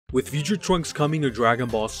With future Trunks coming to Dragon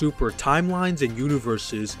Ball Super, timelines and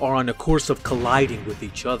universes are on a course of colliding with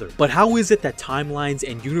each other. But how is it that timelines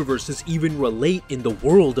and universes even relate in the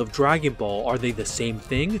world of Dragon Ball? Are they the same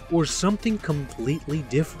thing, or something completely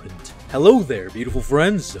different? Hello there, beautiful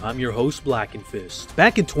friends. I'm your host, Blackenfist.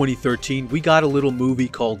 Back in 2013, we got a little movie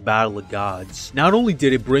called Battle of Gods. Not only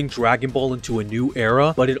did it bring Dragon Ball into a new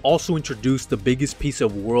era, but it also introduced the biggest piece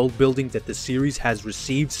of world building that the series has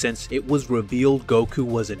received since it was revealed Goku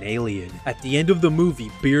was an alien. At the end of the movie,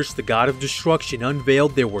 Beerus, the god of destruction,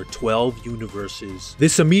 unveiled there were 12 universes.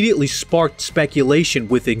 This immediately sparked speculation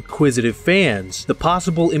with inquisitive fans. The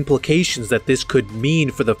possible implications that this could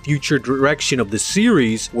mean for the future direction of the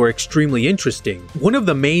series were extremely interesting. One of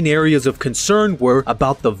the main areas of concern were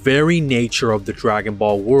about the very nature of the Dragon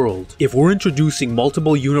Ball world. If we're introducing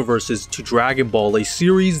multiple universes to Dragon Ball, a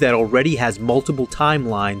series that already has multiple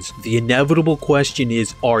timelines, the inevitable question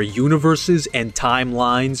is, are universes and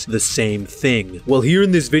timelines the same thing? Well, here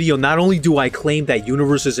in this video, not only do I claim that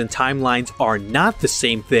universes and timelines are not the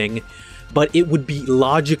same thing, but it would be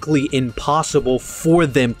logically impossible for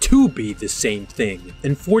them to be the same thing.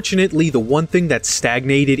 Unfortunately, the one thing that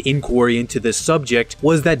stagnated inquiry into this subject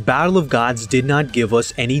was that Battle of Gods did not give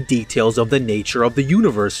us any details of the nature of the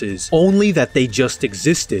universes, only that they just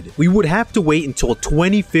existed. We would have to wait until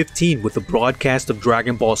 2015 with the broadcast of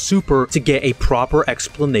Dragon Ball Super to get a proper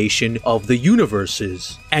explanation of the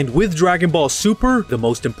universes. And with Dragon Ball Super, the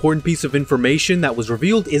most important piece of information that was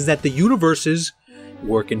revealed is that the universes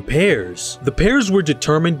work in pairs. The pairs were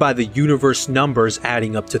determined by the universe numbers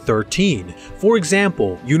adding up to 13. For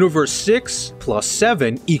example, universe 6 plus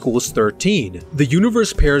 7 equals 13. The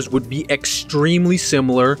universe pairs would be extremely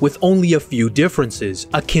similar with only a few differences,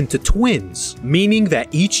 akin to twins, meaning that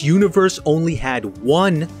each universe only had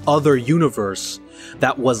one other universe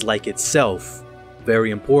that was like itself.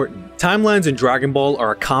 Very important. Timelines in Dragon Ball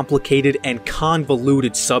are a complicated and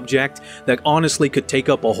convoluted subject that honestly could take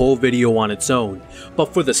up a whole video on its own.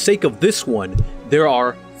 But for the sake of this one, there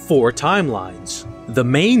are 4 timelines. The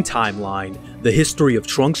main timeline, the history of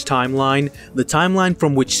Trunks timeline, the timeline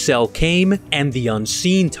from which Cell came, and the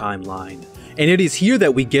unseen timeline. And it is here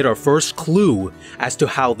that we get our first clue as to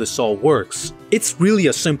how this all works. It's really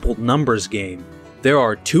a simple numbers game. There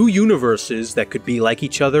are 2 universes that could be like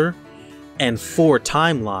each other, and 4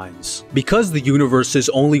 timelines. Because the universes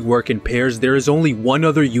only work in pairs, there is only one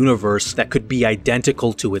other universe that could be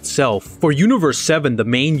identical to itself. For Universe 7, the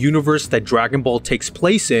main universe that Dragon Ball takes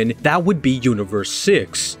place in, that would be Universe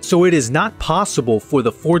 6. So it is not possible for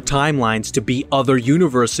the 4 timelines to be other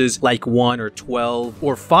universes like 1 or 12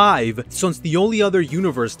 or 5, since the only other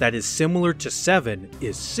universe that is similar to 7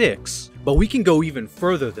 is 6. But we can go even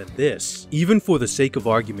further than this. Even for the sake of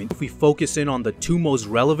argument, if we focus in on the 2 most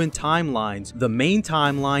relevant timelines, the main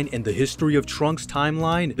timeline and the history of Trunks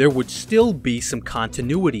timeline, there would still be some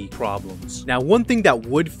continuity problems. Now, one thing that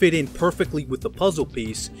would fit in perfectly with the puzzle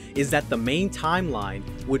piece is that the main timeline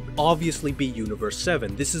would obviously be Universe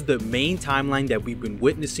 7. This is the main timeline that we've been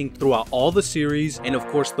witnessing throughout all the series, and of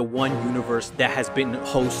course the one universe that has been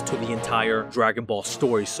host to the entire Dragon Ball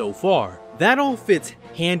story so far. That all fits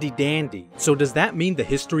handy dandy. So does that mean the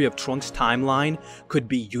history of Trunks timeline could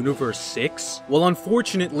be Universe 6? Well,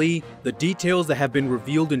 unfortunately, the details that have been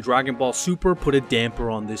revealed in Dragon Ball Super put a damper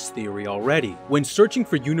on this theory already. When searching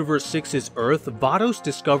for Universe 6's Earth, Vados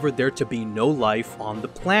discovered there to be no life on the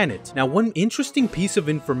planet. Now, one interesting piece of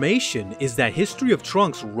information is that history of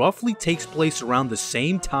Trunks roughly takes place around the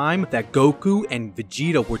same time that Goku and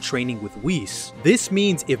Vegeta were training with Whis. This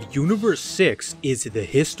means if Universe 6 is the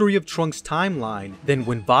history of Trunks timeline, then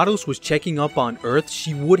when Vados was checking up on Earth,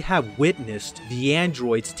 she would have witnessed the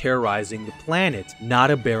androids terrorizing the planet, not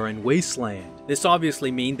a barren wasteland. This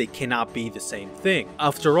obviously means they cannot be the same thing.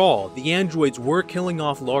 After all, the androids were killing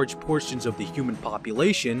off large portions of the human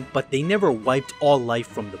population, but they never wiped all life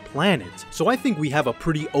from the planet. So I think we have a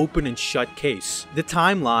pretty open and shut case. The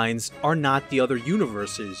timelines are not the other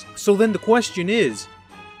universes. So then the question is,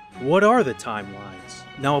 what are the timelines?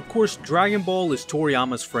 Now, of course, Dragon Ball is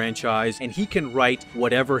Toriyama's franchise, and he can write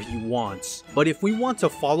whatever he wants. But if we want to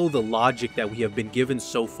follow the logic that we have been given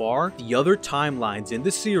so far, the other timelines in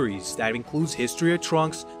the series, that includes History of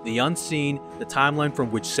Trunks, the Unseen, the timeline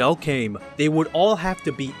from which Cell came, they would all have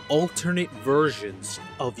to be alternate versions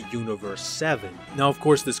of Universe 7. Now, of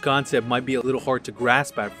course, this concept might be a little hard to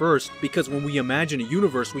grasp at first, because when we imagine a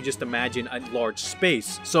universe, we just imagine a large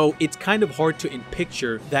space. So it's kind of hard to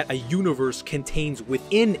picture that a universe contains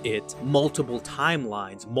within it multiple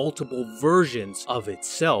timelines, multiple versions of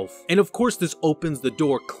itself. And of course, this opens the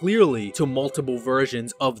door clearly to multiple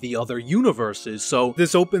versions of the other universes. So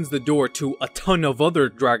this opens the door to a ton of other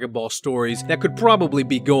Dragon Ball stories that could probably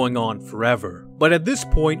be going on forever. But at this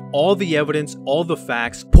point, all the evidence, all the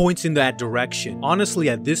facts points in that direction. Honestly,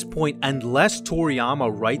 at this point, unless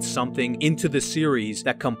Toriyama writes something into the series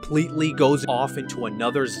that completely goes off into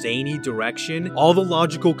another zany direction, all the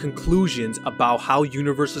logical conclusions about how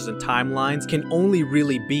universes and timelines can only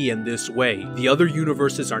really be in this way. The other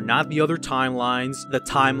universes are not the other timelines. The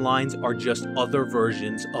timelines are just other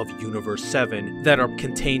versions of Universe 7 that are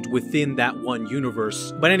contained within that one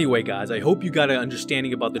universe. But anyway, guys, I hope you got an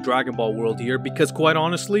understanding about the Dragon Ball world here, because quite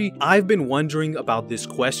honestly, I've been wondering about this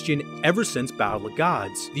question ever since Battle of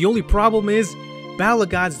Gods. The only problem is, Battle of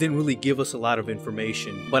Gods didn't really give us a lot of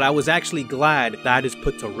information, but I was actually glad that is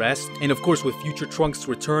put to rest. And of course, with future Trunks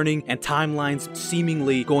returning and timelines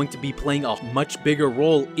seemingly going to be playing a much bigger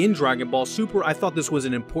role in Dragon Ball Super, I thought this was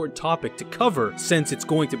an important topic to cover since it's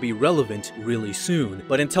going to be relevant really soon.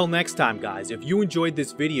 But until next time, guys, if you enjoyed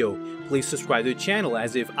this video, please subscribe to the channel,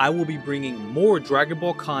 as if I will be bringing more Dragon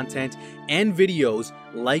Ball content and videos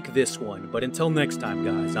like this one. But until next time,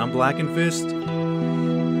 guys, I'm Blackenfist.